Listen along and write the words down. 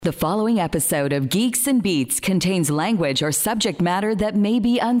The following episode of Geeks and Beats contains language or subject matter that may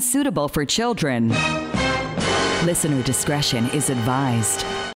be unsuitable for children. Listener discretion is advised.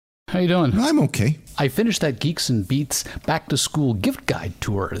 How you doing? I'm okay. I finished that Geeks and Beats back to school gift guide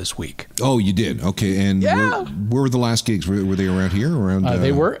tour this week. Oh, you did? Okay. And yeah. where were the last gigs? Were they around here?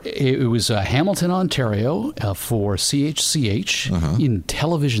 They were. It was Hamilton, Ontario for CHCH in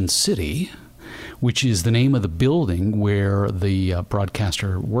Television City, which is the name of the building where the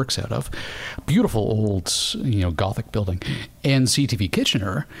broadcaster works out of. Beautiful old, Gothic building. And CTV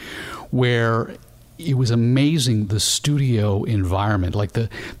Kitchener, where it was amazing, the studio environment, like the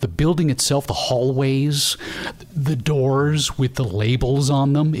building itself, the hallways, the doors with the labels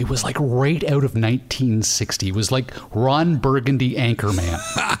on them. It was like right out of 1960. It was like Ron Burgundy Anchorman.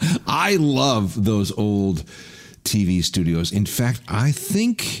 I love those old TV studios. In fact, I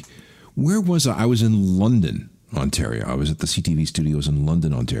think... Where was I? I was in London, Ontario. I was at the CTV studios in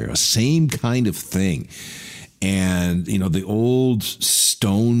London, Ontario. Same kind of thing. And, the old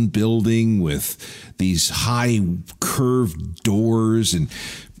stone building with these high curved doors and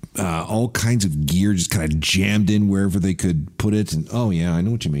all kinds of gear just kind of jammed in wherever they could put it. And oh, yeah, I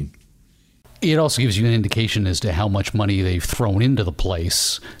know what you mean. It also gives you an indication as to how much money they've thrown into the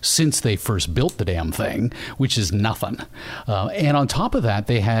place since they first built the damn thing, which is nothing. And on top of that,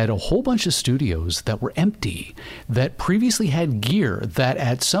 they had a whole bunch of studios that were empty, that previously had gear that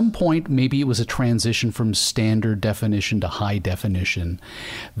at some point, maybe it was a transition from standard definition to high definition,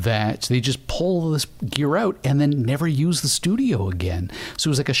 that they just pull this gear out and then never use the studio again. So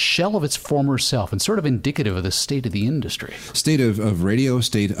it was like a shell of its former self and sort of indicative of the state of the industry. State of radio,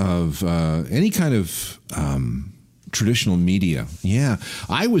 state of... any kind of traditional media. Yeah.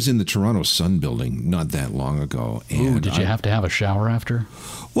 I was in the Toronto Sun building not that long ago. And ooh, did you have to have a shower after?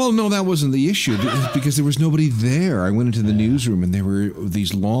 Well, no, that wasn't the issue because there was nobody there. I went into the newsroom and there were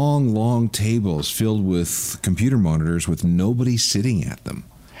these long, long tables filled with computer monitors with nobody sitting at them.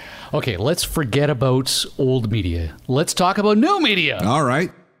 Okay, let's forget about old media. Let's talk about new media. All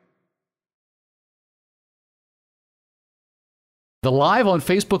right. The Live on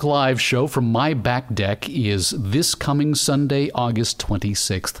Facebook Live show from my back deck is this coming Sunday, August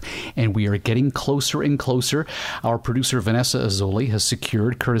 26th, and we are getting closer and closer. Our producer, Vanessa Azzoli, has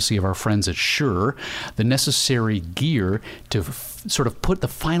secured, courtesy of our friends at Shure, the necessary gear to sort of put the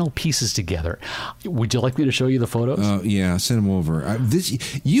final pieces together. Would you like me to show you the photos? Yeah, send them over.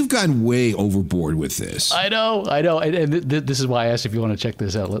 You've gone way overboard with this. I know. And this is why I asked if you want to check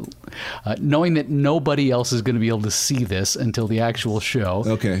this out. Knowing that nobody else is going to be able to see this until the actual show.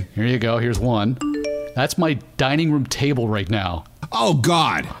 Okay. Here you go. Here's one. That's my dining room table right now. Oh,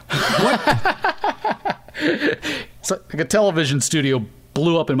 God. What? It's like a television studio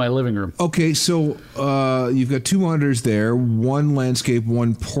blew up in my living room. Okay, so you've got two monitors there, one landscape,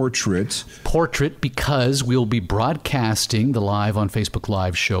 one portrait. Portrait, because we'll be broadcasting the Live on Facebook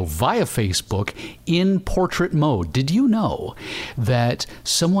Live show via Facebook in portrait mode. Did you know that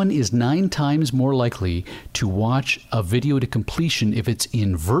someone is 9 times more likely to watch a video to completion if it's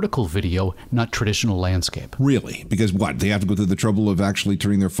in vertical video, not traditional landscape? Really? Because what? They have to go through the trouble of actually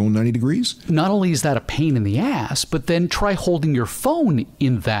turning their phone 90 degrees? Not only is that a pain in the ass, but then try holding your phone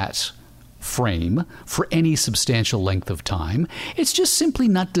in that frame for any substantial length of time. It's just simply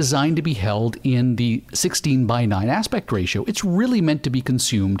not designed to be held in the 16:9 aspect ratio. It's really meant to be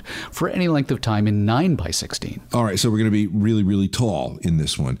consumed for any length of time in 9:16. All right, so we're going to be really, really tall in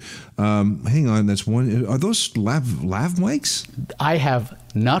this one. Hang on, that's one. Are those lav mics? I have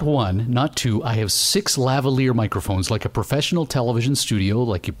not one, not two. I have 6 lavalier microphones, like a professional television studio,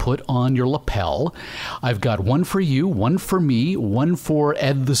 like you put on your lapel. I've got one for you, one for me, one for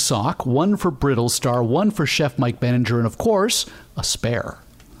Ed the Sock, one for Brittlestar, one for Chef Mike Benninger, and of course, a spare.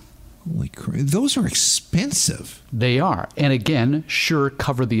 Holy crap. Those are expensive. They are. And again, Shure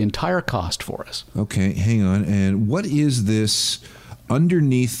cover the entire cost for us. Okay, hang on. And what is this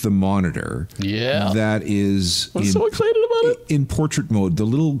underneath the monitor? Yeah. That is... I'm so excited about it. In portrait mode, the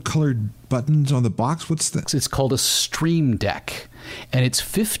little colored buttons on the box, what's that? It's called a Stream Deck, and it's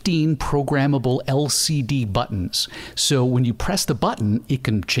 15 programmable LCD buttons. So when you press the button, it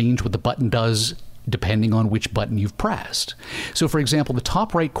can change what the button does depending on which button you've pressed. So, for example, the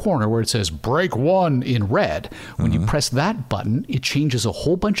top right corner where it says break 1 in red, when you press that button, it changes a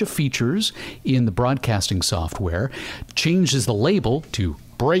whole bunch of features in the broadcasting software, changes the label to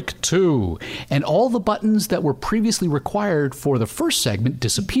break 2, and all the buttons that were previously required for the first segment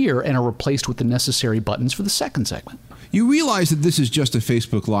disappear and are replaced with the necessary buttons for the second segment. You realize that this is just a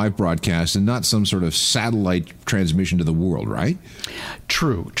Facebook Live broadcast and not some sort of satellite transmission to the world, right?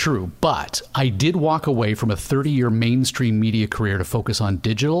 True. But I did walk away from a 30-year mainstream media career to focus on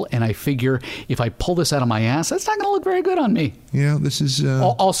digital, and I figure if I pull this out of my ass, that's not going to look very good on me. Yeah, this is...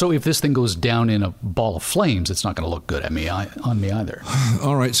 Also, if this thing goes down in a ball of flames, it's not going to look good on me either.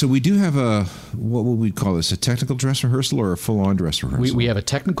 All right, so we do have what would we call this, a technical dress rehearsal or a full-on dress rehearsal? We have a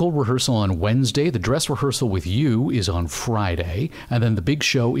technical rehearsal on Wednesday. The dress rehearsal with you is on Friday, and then the big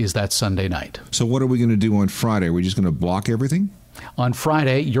show is that Sunday night. So what are we going to do on Friday? Are we just going to block everything? On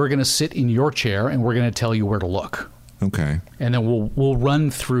Friday, you're going to sit in your chair, and we're going to tell you where to look. Okay. And then we'll run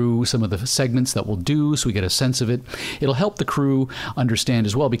through some of the segments that we'll do so we get a sense of it. It'll help the crew understand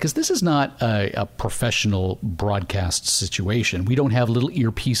as well, because this is not a professional broadcast situation. We don't have little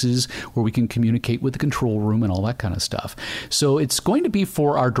earpieces where we can communicate with the control room and all that kind of stuff. So it's going to be,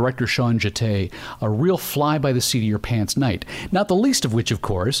 for our director, Sean Jeté, a real fly-by-the-seat-of-your-pants night. Not the least of which, of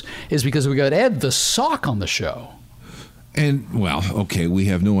course, is because we got Ed the Sock on the show. And, well, okay, we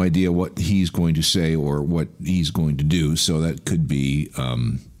have no idea what he's going to say or what he's going to do, so that could be a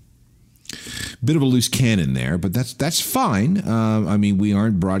bit of a loose cannon there, but that's fine. I mean, we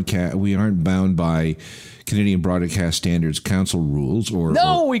aren't bound by Canadian Broadcast Standards Council rules,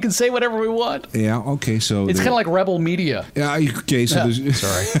 we can say whatever we want. Yeah, okay, so it's kind of like Rebel Media. Yeah, okay, so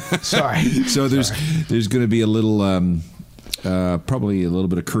sorry. So there's going to be a little, probably a little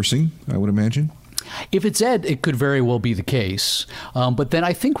bit of cursing, I would imagine. If it's Ed, it could very well be the case. But then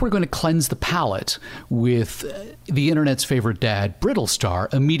I think we're going to cleanse the palate with the internet's favorite dad,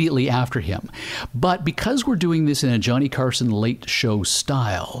 Brittlestar, immediately after him. But because we're doing this in a Johnny Carson late show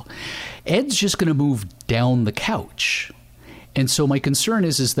style, Ed's just going to move down the couch. And so my concern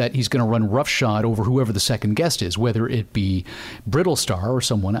is that he's going to run roughshod over whoever the second guest is, whether it be Brittlestar or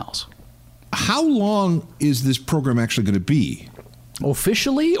someone else. How long is this program actually going to be?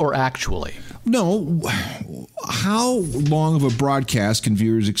 Officially or actually? No. How long of a broadcast can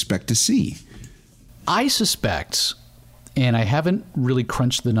viewers expect to see? I suspect, and I haven't really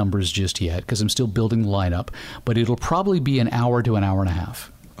crunched the numbers just yet because I'm still building the lineup, but it'll probably be an hour to an hour and a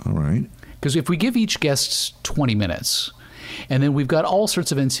half. All right. Because if we give each guest 20 minutes, and then we've got all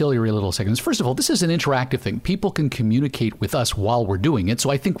sorts of ancillary little segments. First of all, this is an interactive thing. People can communicate with us while we're doing it, so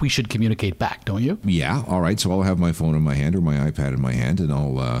I think we should communicate back, don't you? Yeah, all right. So I'll have my phone in my hand or my iPad in my hand, and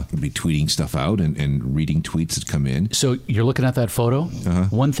I'll be tweeting stuff out and reading tweets that come in. So you're looking at that photo? Uh-huh.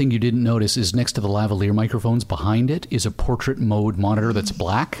 One thing you didn't notice is next to the lavalier microphones behind it is a portrait mode monitor that's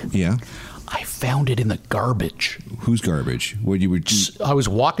black. Yeah. I found it in the garbage. Whose garbage? I was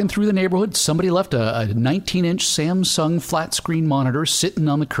walking through the neighborhood. Somebody left a 19-inch Samsung flat screen monitor sitting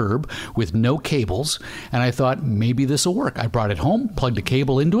on the curb with no cables, and I thought maybe this will work. I brought it home, plugged a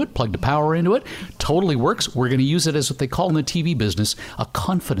cable into it, plugged the power into it. Totally works. We're going to use it as what they call in the TV business a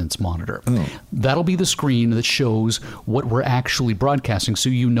confidence monitor. Oh. That'll be the screen that shows what we're actually broadcasting, so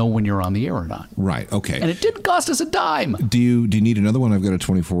you know when you're on the air or not. Right. Okay. And it didn't cost us a dime. Do you need another one? I've got a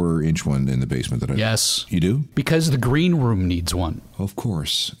 24-inch one in the basement. Yes. You do? Because the green room needs one. Of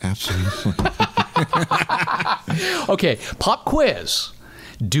course. Absolutely. Okay, pop quiz.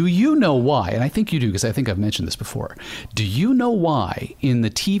 Do you know why, and I think you do because I think I've mentioned this before, do you know why in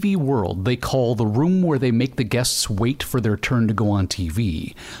the TV world they call the room where they make the guests wait for their turn to go on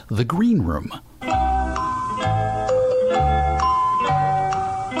TV the green room?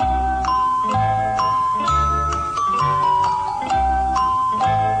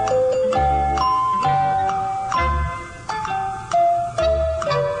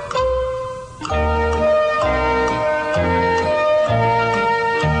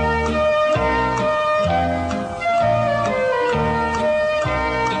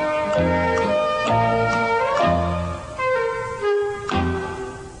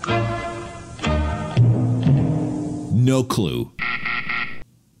 No clue.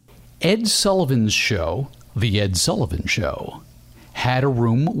 Ed Sullivan's show, The Ed Sullivan Show, had a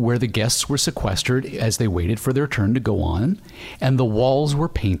room where the guests were sequestered as they waited for their turn to go on, and the walls were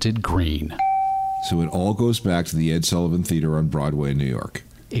painted green. So it all goes back to the Ed Sullivan Theater on Broadway in New York.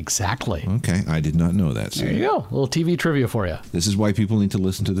 Exactly. Okay, I did not know that. So there you go. A little TV trivia for you. This is why people need to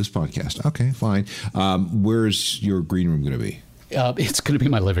listen to this podcast. Okay, fine. Where's your green room going to be? It's going to be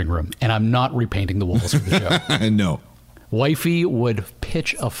my living room, and I'm not repainting the walls for the show. No. Wifey would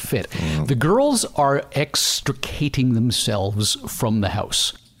pitch a fit. The girls are extricating themselves from the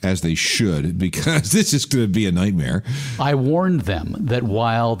house. As they should, because this is going to be a nightmare. I warned them that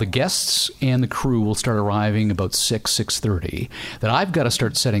while the guests and the crew will start arriving about 6:30, that I've got to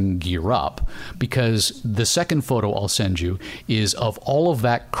start setting gear up, because the second photo I'll send you is of all of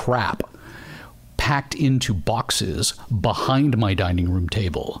that crap packed into boxes behind my dining room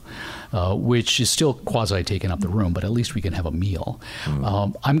table, which is still quasi taking up the room, but at least we can have a meal.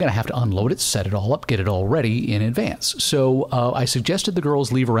 I'm going to have to unload it, set it all up, get it all ready in advance. So I suggested the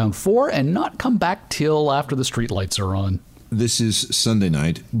girls leave around 4 and not come back till after the street lights are on. This is Sunday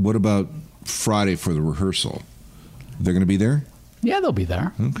night. What about Friday for the rehearsal? They're going to be there? Yeah, they'll be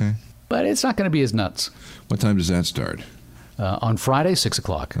there. Okay. But it's not going to be as nuts. What time does that start? On Friday, 6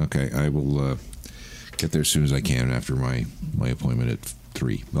 o'clock. Okay, I will get there as soon as I can after my appointment at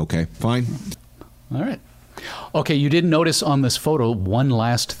 3. Okay, fine. All right. Okay, you didn't notice on this photo one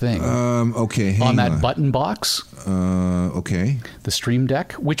last thing. Okay, hang on that button box. Okay. The Stream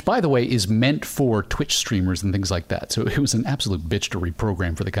Deck, which, by the way, is meant for Twitch streamers and things like that. So it was an absolute bitch to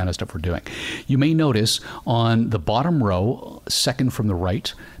reprogram for the kind of stuff we're doing. You may notice on the bottom row, second from the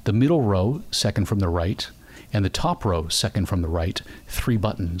right, the middle row, second from the right, and the top row, second from the right, 3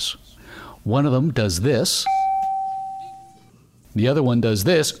 buttons. One of them does this. The other one does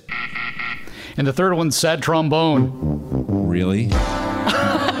this. And the third one's sad trombone. Really?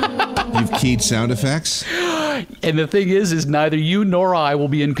 You've keyed sound effects? And the thing is neither you nor I will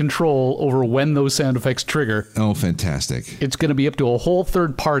be in control over when those sound effects trigger. Oh, fantastic. It's going to be up to a whole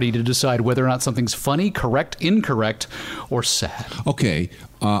third party to decide whether or not something's funny, correct, incorrect, or sad. Okay.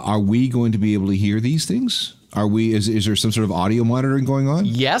 Are we going to be able to hear these things? Are we? Is there some sort of audio monitoring going on?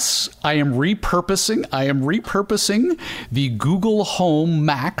 Yes, I am repurposing the Google Home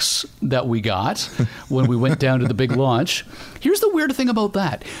Max that we got when we went down to the big launch. Here's the weird thing about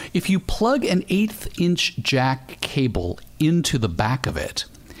that. If you plug an 1/8-inch jack cable into the back of it,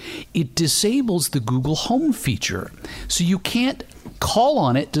 it disables the Google Home feature. So you can't call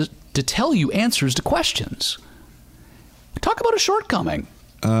on it to tell you answers to questions. Talk about a shortcoming.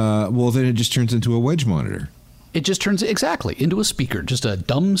 Well, then it just turns into a wedge monitor. It just turns exactly into a speaker, just a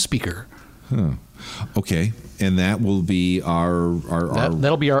dumb speaker. Huh. Okay, and that will be our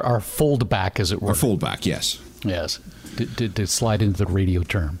that'll be our fold back, as it were. Our fold back, yes. Yes, to slide into the radio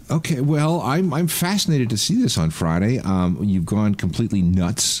term. Okay, well, I'm fascinated to see this on Friday. You've gone completely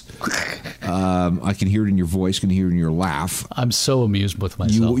nuts. I can hear it in your voice, can hear it in your laugh. I'm so amused with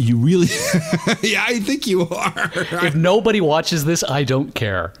myself. You really... Yeah, I think you are. If nobody watches this, I don't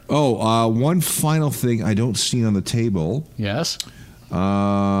care. Oh, one final thing I don't see on the table. Yes?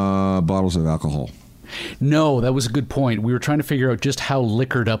 Bottles of alcohol. No, that was a good point. We were trying to figure out just how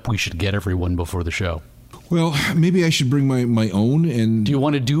liquored up we should get everyone before the show. Well, maybe I should bring my own. And do you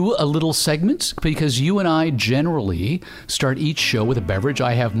want to do a little segment? Because you and I generally start each show with a beverage.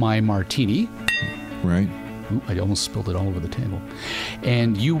 I have my martini. Right. Ooh, I almost spilled it all over the table.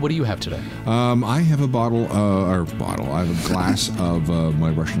 And you, what do you have today? I have a bottle. I have a glass of my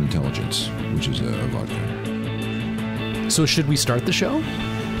Russian intelligence, which is a vodka. So should we start the show?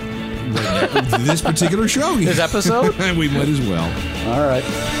 This particular show? This episode? We might as well. All right.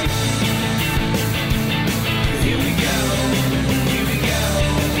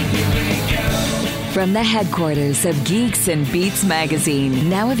 From the headquarters of Geeks and Beats magazine,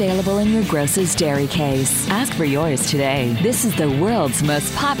 now available in your Gross's Dairy Case. Ask for yours today. This is the world's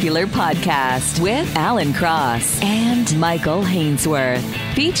most popular podcast with Alan Cross and Michael Hainsworth,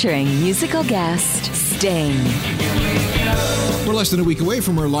 featuring musical guest Sting. We're less than a week away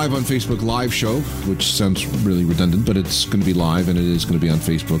from our Live on Facebook live show, which sounds really redundant, but it's going to be live, and it is going to be on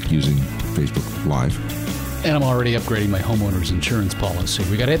Facebook using Facebook Live. And I'm already upgrading my homeowner's insurance policy.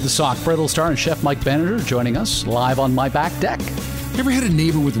 We got Ed the Sock, Brittle Star, and Chef Mike Benninger joining us live on my back deck. You ever had a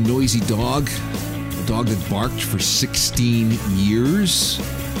neighbor with a noisy dog? A dog that barked for 16 years?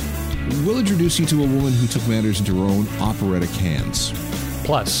 We'll introduce you to a woman who took matters into her own operatic hands.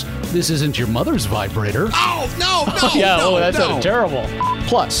 Plus, this isn't your mother's vibrator. Oh, no! That sounded terrible.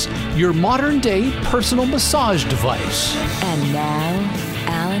 Plus, your modern-day personal massage device. And now,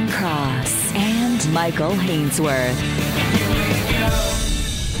 Alan Cross and Michael Hainsworth.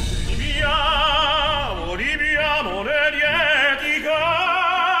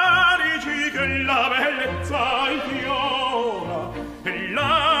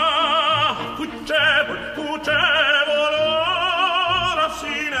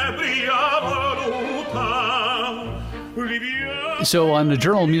 So on the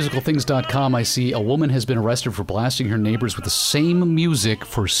journalmusicalthings.com, I see a woman has been arrested for blasting her neighbors with the same music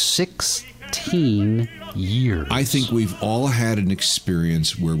for 16 years. I think we've all had an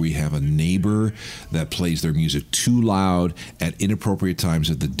experience where we have a neighbor that plays their music too loud at inappropriate times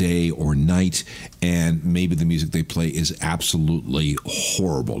of the day or night, and maybe the music they play is absolutely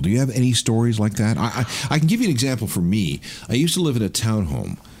horrible. Do you have any stories like that? I can give you an example for me. I used to live in a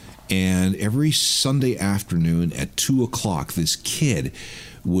townhome, And every Sunday afternoon at 2 o'clock, this kid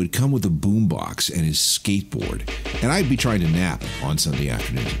would come with a boombox and his skateboard. And I'd be trying to nap on Sunday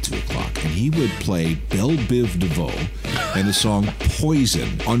afternoons at 2 o'clock. And he would play Belle Biv DeVoe and the song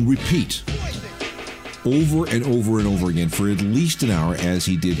Poison on repeat over and over and over again for at least an hour as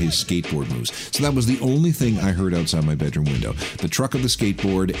he did his skateboard moves. So that was the only thing I heard outside my bedroom window. The truck of the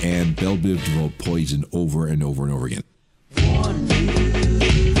skateboard and Belle Biv DeVoe Poison over and over and over again.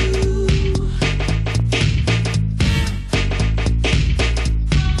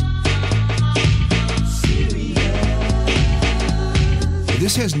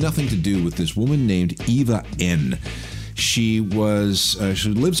 This has nothing to do with this woman named Eva N. She lives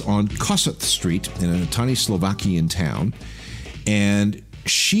on Kossuth Street in a tiny Slovakian town, and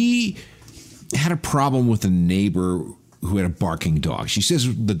she had a problem with a neighbor who had a barking dog. She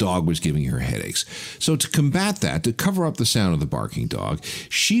says the dog was giving her headaches. So to combat that, to cover up the sound of the barking dog,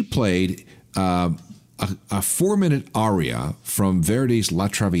 she played a 4-minute aria from Verdi's La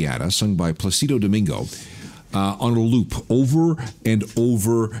Traviata, sung by Placido Domingo, on a loop over and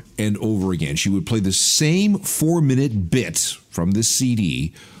over and over again. She would play the same 4-minute bit from this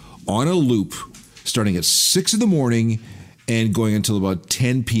CD on a loop starting at 6 in the morning and going until about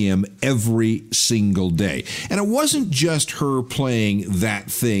 10 p.m. every single day. And it wasn't just her playing that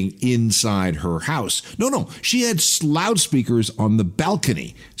thing inside her house. No. She had loudspeakers on the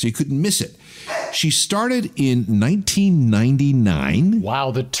balcony, so you couldn't miss it. She started in 1999. Wow,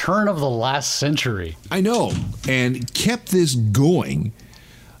 the turn of the last century. I know, and kept this going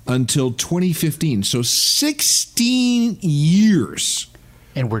until 2015. So 16 years.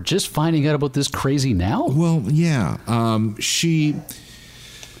 And we're just finding out about this crazy now? Well, yeah.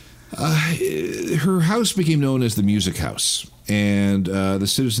 Her house became known as the Music House. And the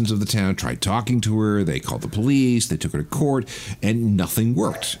citizens of the town tried talking to her. They called the police. They took her to court. And nothing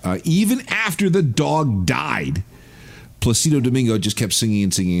worked. Even after the dog died, Placido Domingo just kept singing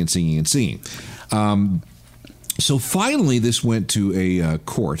and singing and singing and singing. So finally, this went to a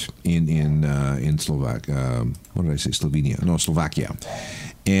court in Slovakia.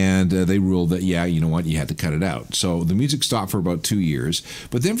 And they ruled that, yeah, you know what, you had to cut it out. So the music stopped for about 2 years.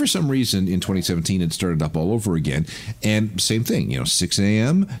 But then for some reason in 2017, it started up all over again. And same thing, 6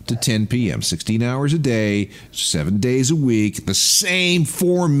 a.m. to 10 p.m., 16 hours a day, 7 days a week, the same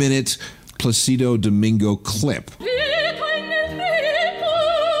 4-minute Placido Domingo clip.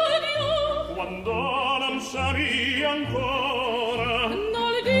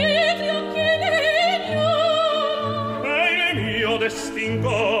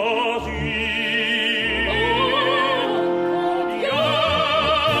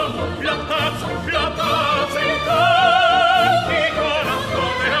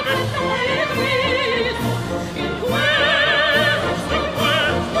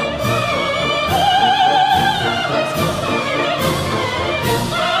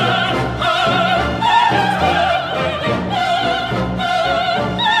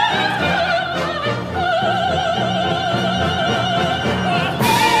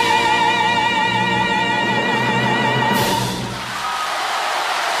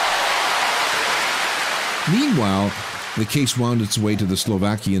 Meanwhile, the case wound its way to the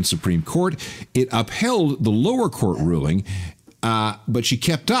Slovakian Supreme Court. It upheld the lower court ruling, but she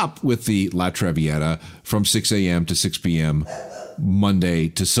kept up with the La Traviata from 6 a.m. to 6 p.m. Monday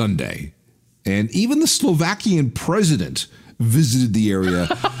to Sunday. And even the Slovakian president visited the area.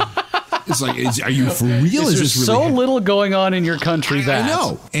 It's like, are you for real? Is this really so little going on in your country that... I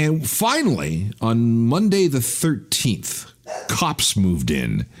know. And finally, on Monday the 13th, cops moved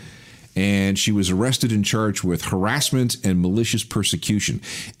in. And she was arrested and charged with harassment and malicious persecution.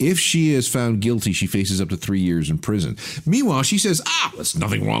 If she is found guilty, she faces up to 3 years in prison. Meanwhile, she says, there's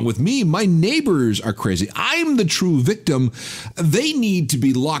nothing wrong with me. My neighbors are crazy. I'm the true victim. They need to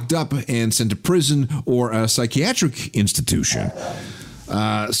be locked up and sent to prison or a psychiatric institution.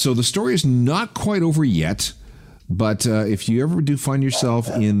 So the story is not quite over yet. But if you ever do find yourself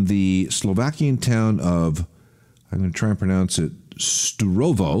in the Slovakian town of, I'm going to try and pronounce it,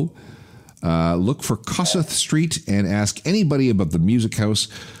 Sturovo, look for Kossuth Street and ask anybody about the music house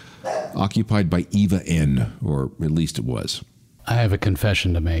occupied by Eva N., or at least it was. I have a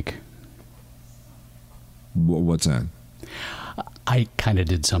confession to make. What's that? I kind of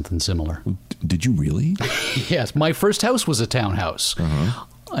did something similar. Did you really? Yes. My first house was a townhouse. Uh-huh.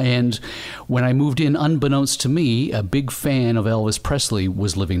 And when I moved in, unbeknownst to me, a big fan of Elvis Presley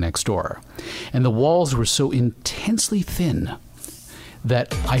was living next door. And the walls were so intensely thin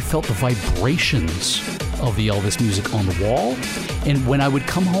that I felt the vibrations of the Elvis music on the wall. And when I would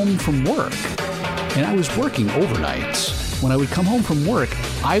come home from work, and I was working overnights, when I would come home from work,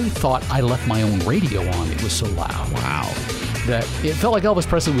 I thought I left my own radio on. It was so loud. Wow. That it felt like Elvis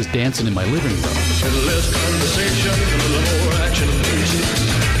Presley was dancing in my living room. A little less conversation, a little more action, please.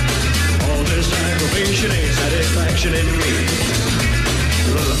 All this aggravation ain't satisfaction in me.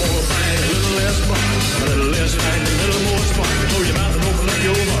 A little more fight, a little less fun. A little less fight, a little more spark. Close your mouth and open up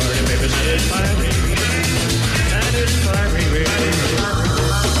your heart and baby satisfy me. Satisfy me, baby.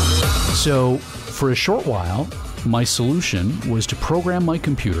 So, for a short while, my solution was to program my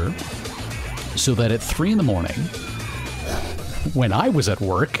computer so that at 3 in the morning, when I was at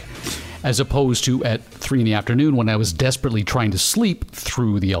work, as opposed to at 3 in the afternoon when I was desperately trying to sleep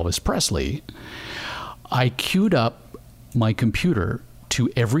through the Elvis Presley, I queued up my computer to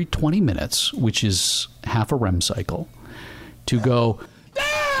every 20 minutes, which is half a REM cycle, to go,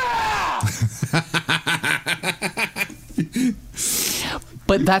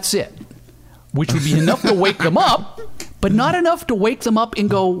 but that's it, which would be enough to wake them up, but not enough to wake them up and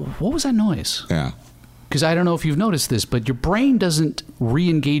go, what was that noise? Yeah. Because I don't know if you've noticed this, but your brain doesn't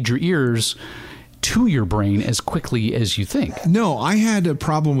re-engage your ears to your brain as quickly as you think. No, I had a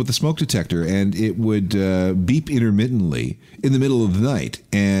problem with the smoke detector, and it would beep intermittently in the middle of the night,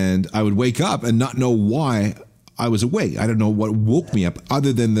 and I would wake up and not know why I was awake. I don't know what woke me up,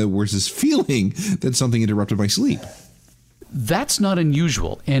 other than there was this feeling that something interrupted my sleep. That's not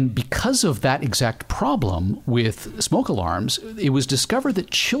unusual, and because of that exact problem with smoke alarms, it was discovered that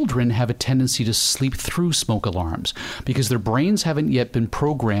children have a tendency to sleep through smoke alarms because their brains haven't yet been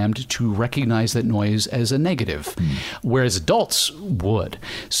programmed to recognize that noise as a negative, whereas adults would.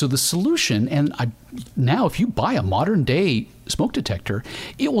 So the solution, and now if you buy a modern day smoke detector,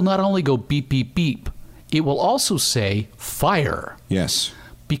 it will not only go beep, beep, beep, it will also say fire. Yes.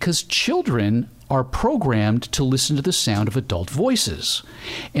 Because children are programmed to listen to the sound of adult voices.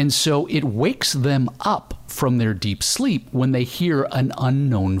 And so it wakes them up from their deep sleep when they hear an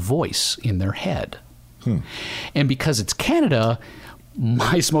unknown voice in their head. And because it's Canada,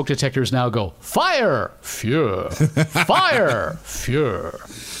 my smoke detectors now go, fire, fure, fire, fure.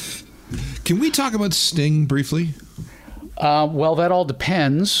 Can we talk about Sting briefly? Well, that all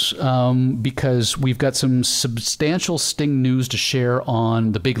depends because we've got some substantial Sting news to share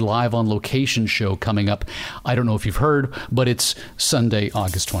on the big Live on Location show coming up. I don't know if you've heard, but it's Sunday,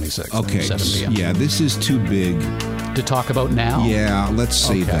 August 26th. Okay. 7 p.m. Yeah, this is too big To talk about now? Yeah, let's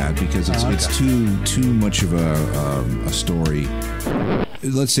say that because it's too much of a story.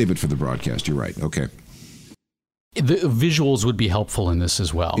 Let's save it for the broadcast. You're right. Okay. The visuals would be helpful in this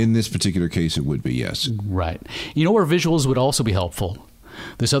as well. In this particular case, it would be, yes. Right. You know where visuals would also be helpful?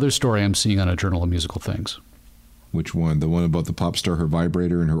 This other story I'm seeing on a Journal of Musical Things. Which one? The one about the pop star, her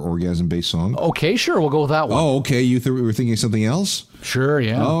vibrator, and her orgasm-based song? Okay, sure. We'll go with that one. Oh, okay. You were thinking of something else? Sure,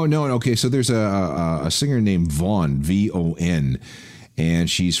 yeah. Oh, no. Okay, so there's a singer named Vaughn, V-O-N, and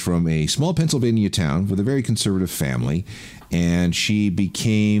she's from a small Pennsylvania town with a very conservative family, and she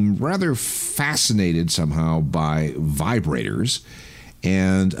became rather fascinated somehow by vibrators,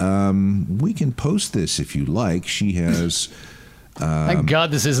 and we can post this if you like. She has... Thank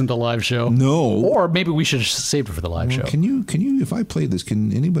God this isn't the live show. No. Or maybe we should save it for the live show. Can you, if I play this,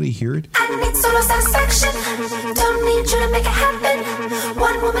 can anybody hear it? I need solo satisfaction. Don't need you to make it happen.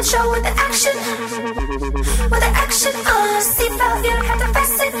 One woman show with the action. With the action, seatbelt, you don't have to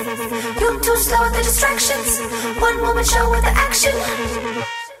fasten. You too slow with the distractions. One woman show with the action.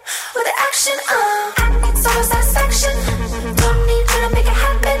 With the action, I need solo satisfaction. Don't need you to make it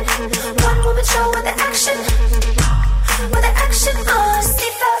happen. One woman show with the action. With the action,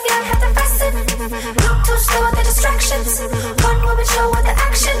 seatbelt, you don't have to fasten. You too slow with the distractions. One woman show with the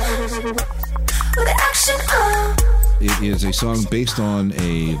action. With the action, It is a song based on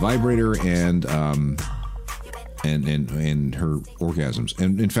a vibrator and her orgasms.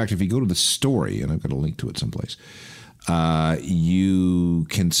 And in fact, if you go to the story, and I've got a link to it someplace, you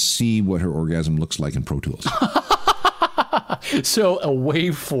can see what her orgasm looks like in Pro Tools. So a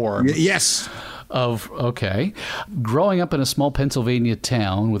waveform. Yes. Okay. Growing up in a small Pennsylvania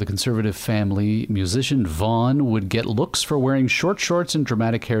town with a conservative family, musician Vaughn would get looks for wearing short shorts and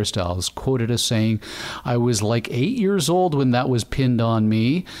dramatic hairstyles, quoted as saying, "I was like 8 years old when that was pinned on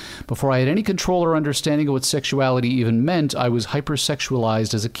me. Before I had any control or understanding of what sexuality even meant, I was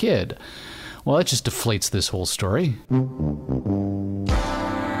hypersexualized as a kid." Well, that just deflates this whole story.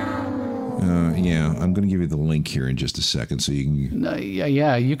 Yeah, I'm going to give you the link here in just a second so you can...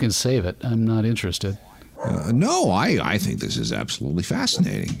 Yeah, you can save it. I'm not interested. No, I think this is absolutely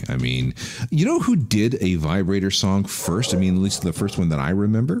fascinating. I mean, you know who did a vibrator song first? I mean, at least the first one that I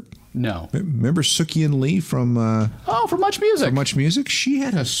remember? No. Remember Sookie Lee from... from Much Music. From Much Music? She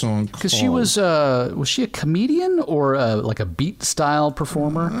had a song called... Because she was she a comedian or like a beat style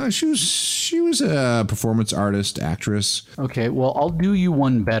performer? She was a performance artist, actress. Okay, well, I'll do you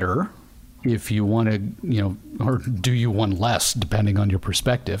one better if you want to, or do you one less, depending on your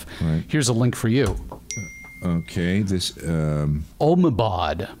perspective. Right. Here's a link for you. Okay, this...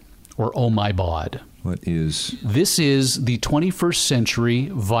 Omibod, or Oh My Bod. What is... This is the 21st century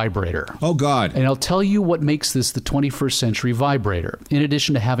vibrator. Oh, God. And I'll tell you what makes this the 21st century vibrator. In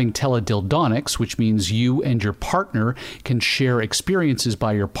addition to having teledildonics, which means you and your partner can share experiences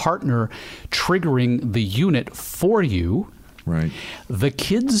by your partner triggering the unit for you. Right. The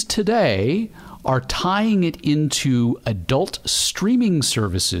kids today are tying it into adult streaming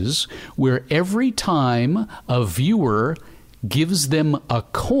services where every time a viewer gives them a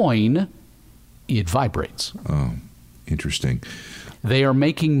coin, it vibrates. Oh, interesting. They are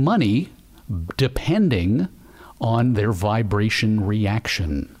making money depending on their vibration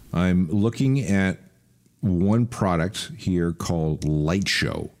reaction. I'm looking at one product here called Light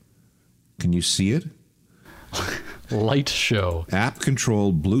Show. Can you see it? Light Show.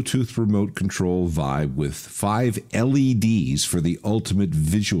 App-controlled Bluetooth remote control vibe with 5 LEDs for the ultimate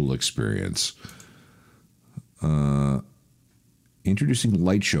visual experience. Introducing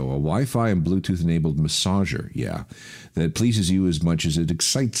Light Show, a Wi-Fi and Bluetooth-enabled massager, that pleases you as much as it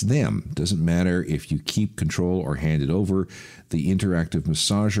excites them. Doesn't matter if you keep control or hand it over. The interactive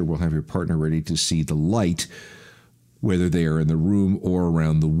massager will have your partner ready to see the light, whether they are in the room or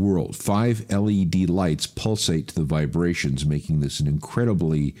around the world. 5 LED lights pulsate to the vibrations, making this an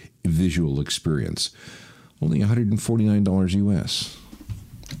incredibly visual experience. Only $149 US.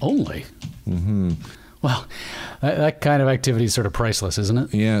 Only? Mm-hmm. Well, that kind of activity is sort of priceless, isn't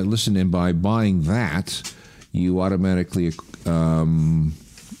it? Yeah, listen, and by buying that, you automatically,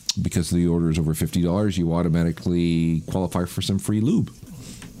 because the order is over $50, you automatically qualify for some free lube.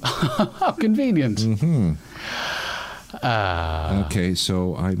 How convenient. Mm-hmm. Okay,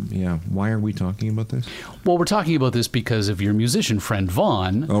 so why are we talking about this? Well, we're talking about this because of your musician friend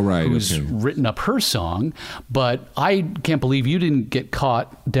Vaughn, who's written up her song. But I can't believe you didn't get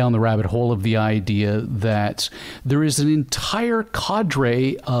caught down the rabbit hole of the idea that there is an entire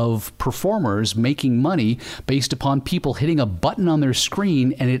cadre of performers making money based upon people hitting a button on their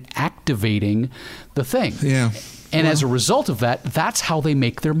screen and it activating the thing. Yeah. And as a result of that, that's how they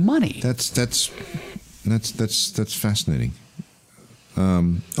make their money. That's fascinating.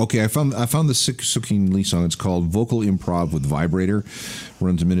 Okay, I found the Sookie Lee song. It's called Vocal Improv with Vibrator.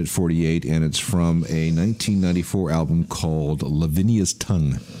 Runs 1:48, and it's from a 1994 album called Lavinia's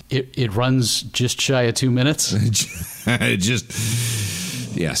Tongue. It runs just shy of 2 minutes? just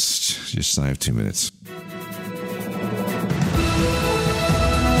shy of 2 minutes.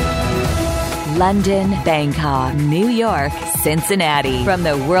 London, Bangkok, New York, Cincinnati. From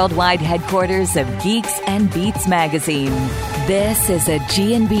the worldwide headquarters of Geeks and Beats magazine, this is a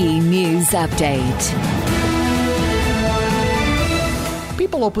G&B News Update.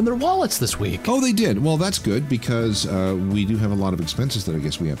 People opened their wallets this week. Oh, they did. Well, that's good because we do have a lot of expenses that I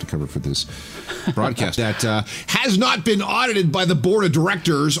guess we have to cover for this broadcast that has not been audited by the board of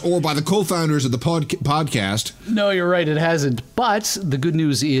directors or by the co-founders of the podcast. No, you're right. It hasn't. But the good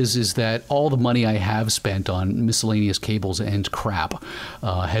news is that all the money I have spent on miscellaneous cables and crap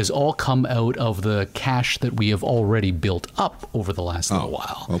has all come out of the cash that we have already built up over the last little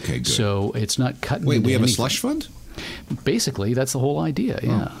while. Okay, good. So it's not cutting. Wait, we have anything. A slush fund? Basically, that's the whole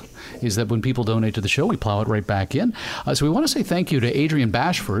idea, is that when people donate to the show, we plow it right back in. So we want to say thank you to Adrian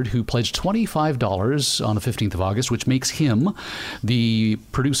Bashford, who pledged $25 on the 15th of August, which makes him the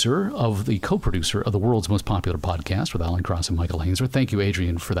co-producer of the world's most popular podcast with Alan Cross and Michael Hainsworth. Thank you,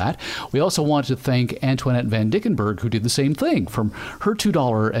 Adrian, for that. We also want to thank Antoinette Van Dickenberg, who did the same thing, from her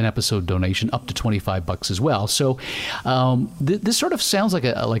 $2 an episode donation up to $25 as well. So this sort of sounds like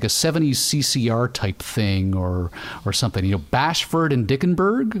a 70s CCR type thing or something. Bashford and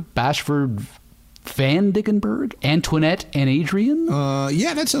Dickenberg, Bashford, Van Dickenberg, Antoinette and Adrian.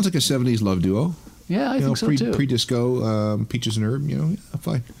 Yeah, that sounds like a 70s love duo. Yeah, I think so too. Pre-disco, Peaches and Herb,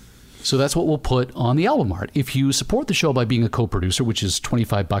 fine. So that's what we'll put on the album art. If you support the show by being a co-producer, which is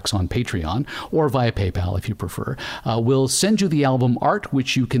 $25 on Patreon, or via PayPal if you prefer, we'll send you the album art,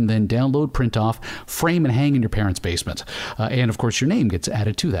 which you can then download, print off, frame, and hang in your parents' basement. And, of course, your name gets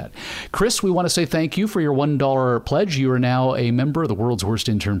added to that. Chris, we want to say thank you for your $1 pledge. You are now a member of the World's Worst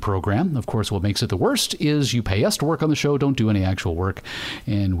Intern Program. Of course, what makes it the worst is you pay us to work on the show, don't do any actual work,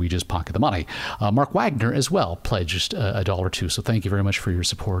 and we just pocket the money. Mark Wagner, as well, pledged $1 too. So thank you very much for your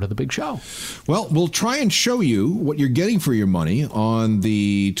support of the big show. Well, we'll try and show you what you're getting for your money on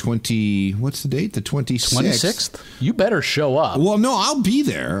the what's the date? The 26th. 26th? You better show up. Well, no, I'll be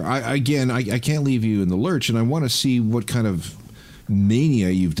there. I can't leave you in the lurch, and I want to see what kind of mania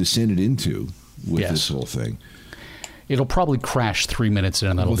you've descended into with this whole thing. It'll probably crash 3 minutes in,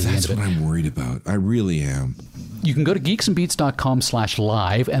 and that'll be the end of it. That's what I'm worried about. I really am. You can go to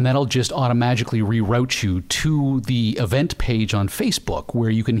geeksandbeats.com/live, and that'll just automatically reroute you to the event page on Facebook, where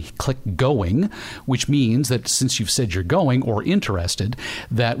you can click going, which means that since you've said you're going or interested,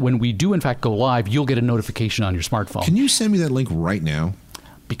 that when we do in fact go live, you'll get a notification on your smartphone. Can you send me that link right now?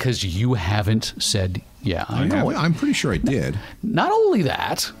 Because you haven't said, I know. I'm pretty sure I did. Not only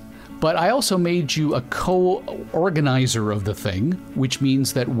that, but I also made you a co-organizer of the thing, which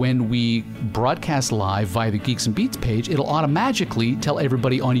means that when we broadcast live via the Geeks and Beats page, it'll automatically tell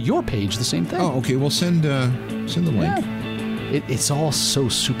everybody on your page the same thing. Oh, okay. Well, send the link. Yeah. It's all so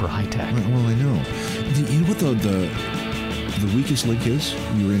super high-tech. Well, I know. You know what the weakest link is?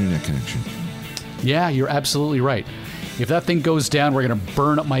 Your internet connection. Yeah, you're absolutely right. If that thing goes down, we're going to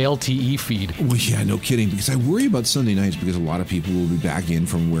burn up my LTE feed. Well, yeah, no kidding. Because I worry about Sunday nights because a lot of people will be back in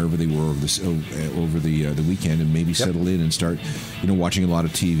from wherever they were over the weekend and maybe settle in and start, watching a lot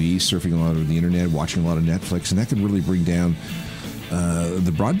of TV, surfing a lot of the internet, watching a lot of Netflix, and that could really bring down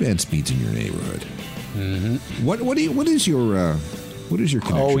the broadband speeds in your neighborhood. Mm-hmm. What is your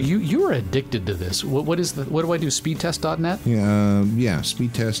connection? Oh, you are addicted to this. What do I do? Speedtest.net? Yeah,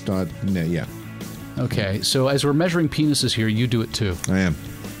 speedtest.net. Yeah. Okay, so as we're measuring penises here, you do it too. I am.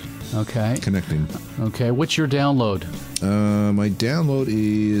 Okay. Connecting. Okay, what's your download? My download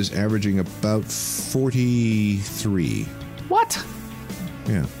is averaging about 43. What?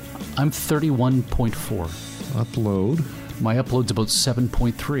 Yeah. I'm 31.4. Upload. My upload's about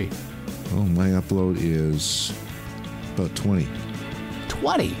 7.3. Oh, my upload is about 20.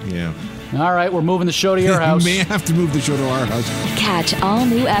 20? Yeah. All right, we're moving the show to your house. We may have to move the show to our house. Catch all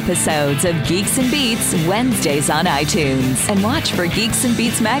new episodes of Geeks and Beats Wednesdays on iTunes. And watch for Geeks and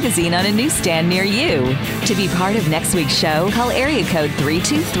Beats magazine on a newsstand near you. To be part of next week's show, call area code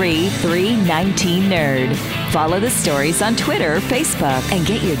 323-319-NERD. Follow the stories on Twitter or Facebook. And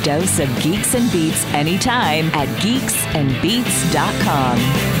get your dose of Geeks and Beats anytime at geeksandbeats.com.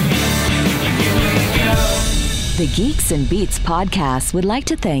 The Geeks and Beats podcast would like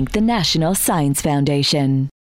to thank the National Science Foundation.